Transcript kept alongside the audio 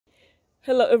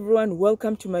Hello everyone,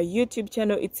 welcome to my YouTube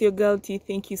channel. It's your girl T.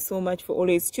 Thank you so much for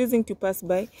always choosing to pass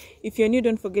by. If you're new,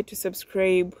 don't forget to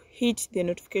subscribe, hit the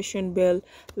notification bell,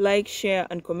 like, share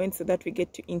and comment so that we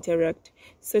get to interact.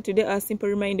 So today our simple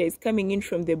reminder is coming in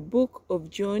from the book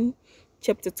of John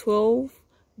chapter 12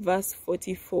 verse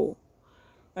 44,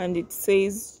 and it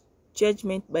says,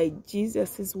 Judgment by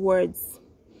Jesus' words.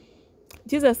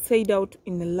 Jesus said out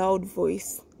in a loud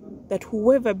voice that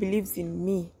whoever believes in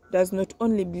me does not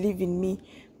only believe in me,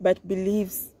 but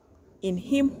believes in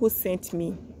him who sent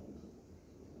me.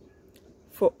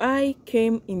 For I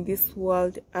came in this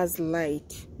world as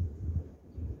light,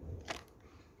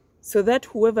 so that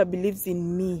whoever believes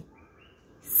in me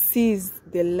sees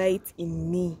the light in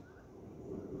me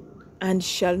and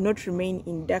shall not remain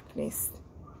in darkness.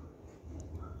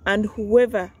 And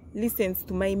whoever listens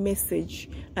to my message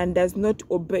and does not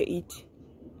obey it,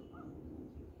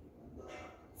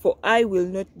 for I will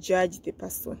not judge the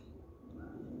person.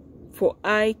 For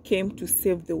I came to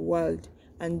save the world,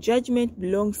 and judgment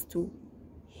belongs to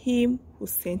him who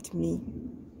sent me.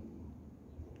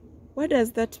 What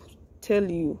does that tell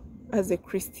you as a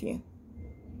Christian?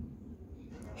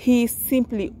 He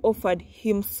simply offered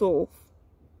himself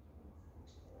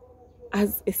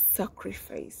as a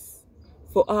sacrifice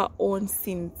for our own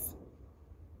sins.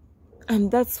 And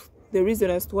that's the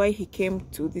reason as to why he came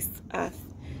to this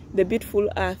earth, the beautiful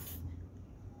earth.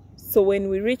 So when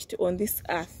we reached on this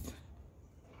earth,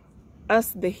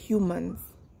 as the humans,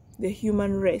 the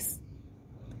human race,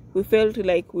 we felt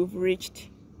like we've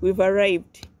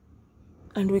arrived,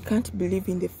 and we can't believe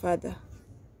in the Father,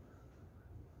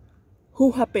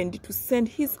 who happened to send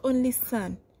his only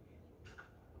Son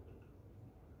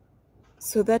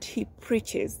so that he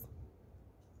preaches,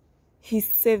 he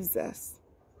saves us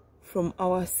from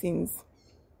our sins.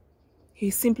 He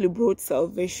simply brought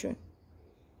salvation.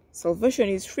 Salvation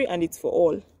is free and it's for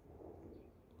all.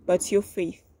 But your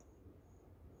faith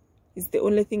is the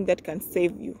only thing that can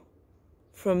save you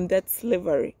from that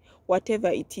slavery, whatever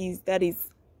it is that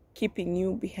is keeping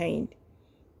you behind,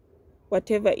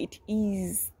 whatever it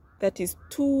is that is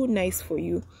too nice for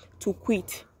you to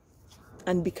quit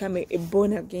and become a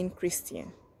born-again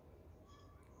Christian.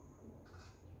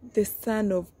 The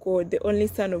Son of God, the only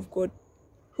Son of God,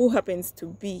 who happens to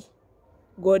be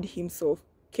God himself,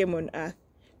 came on earth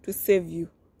to save you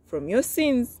from your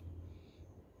sins.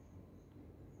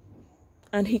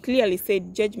 And he clearly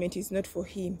said judgment is not for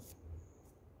him.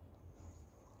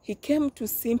 He came to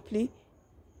simply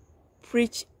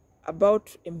preach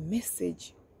about a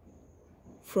message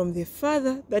from the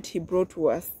Father that he brought to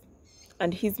us.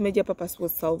 And his major purpose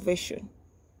was salvation.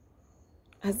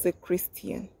 As a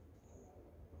Christian,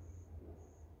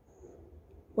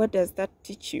 what does that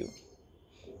teach you?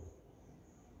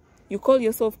 You call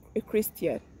yourself a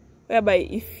Christian, whereby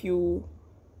if you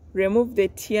remove the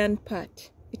Tian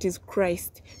part, it is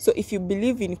Christ. So if you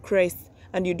believe in Christ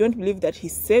and you don't believe that he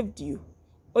saved you,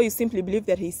 or you simply believe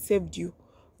that he saved you,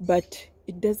 but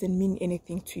it doesn't mean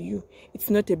anything to you, it's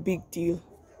not a big deal,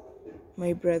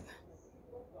 my brother.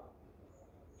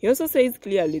 He also says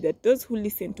clearly that those who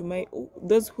listen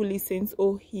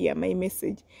or hear my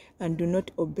message and do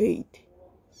not obey it,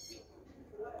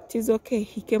 it is okay.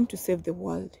 He came to save the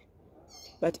world.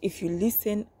 But if you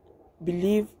listen,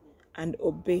 believe, and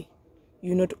obey,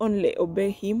 you not only obey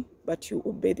him, but you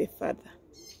obey the Father.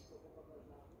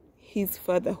 His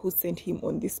Father who sent him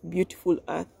on this beautiful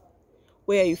earth,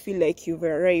 where you feel like you've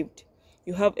arrived.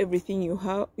 You have everything you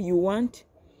want.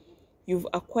 You've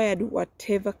acquired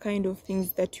whatever kind of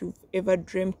things that you've ever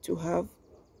dreamed to have.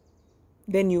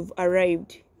 Then you've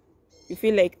arrived. You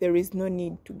feel like there is no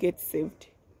need to get saved.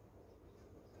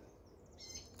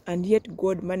 And yet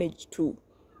God managed to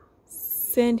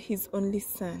send his only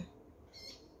Son,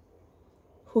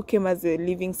 who came as a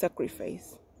living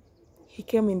sacrifice. He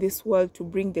came in this world to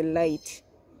bring the light,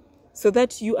 so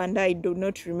that you and I do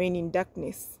not remain in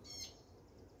darkness.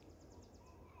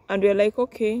 And we're like,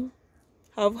 okay,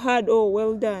 I've heard, oh,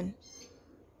 well done.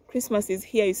 Christmas is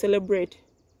here, you celebrate.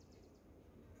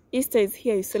 Easter is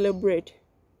here, you celebrate.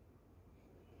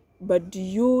 But do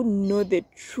you know the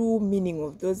true meaning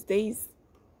of those days?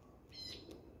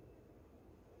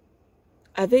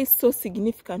 Are they so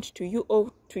significant to you,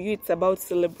 or to you it's about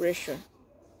celebration?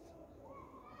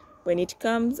 When it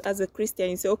comes as a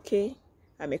Christian, you say, okay,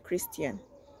 I'm a Christian.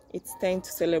 It's time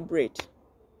to celebrate.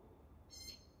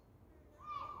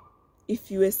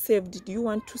 If you are saved, do you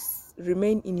want to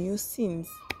remain in your sins?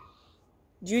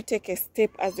 Do you take a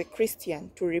step as a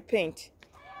Christian to repent?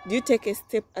 Do you take a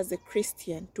step as a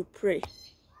Christian to pray?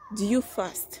 Do you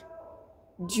fast?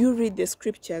 Do you read the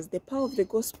scriptures, the power of the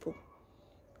gospel?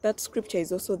 That scripture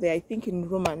is also there, I think, in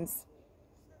Romans.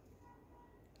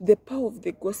 the power of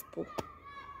the gospel.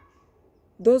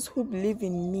 Those who believe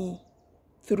in me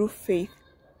through faith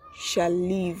shall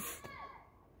live.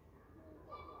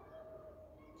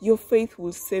 Your faith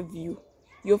will save you.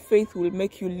 Your faith will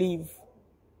make you live.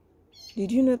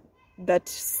 Did you know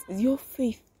that your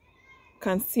faith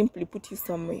can simply put you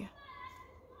somewhere?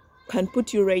 Can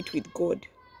put you right with God?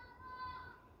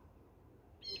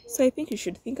 So I think you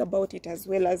should think about it as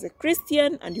well as a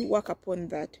Christian, and you work upon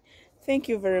that. Thank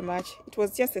you very much. It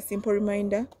was just a simple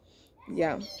reminder.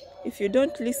 Yeah. If you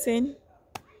don't listen,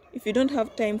 if you don't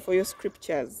have time for your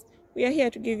scriptures, we are here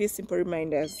to give you simple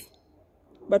reminders.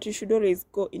 But you should always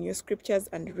go in your scriptures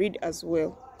and read as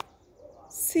well.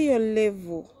 See your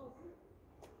level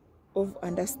of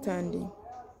understanding,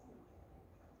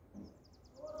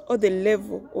 or the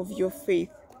level of your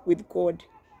faith with God.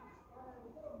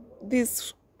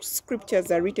 These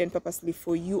scriptures are written purposely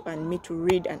for you and me to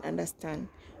read and understand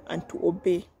and to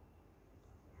obey.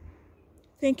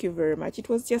 Thank you very much. It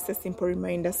was just a simple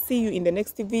reminder. See you in the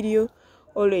next video.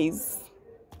 Always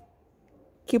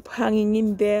keep hanging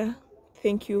in there.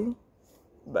 Thank you.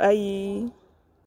 Bye.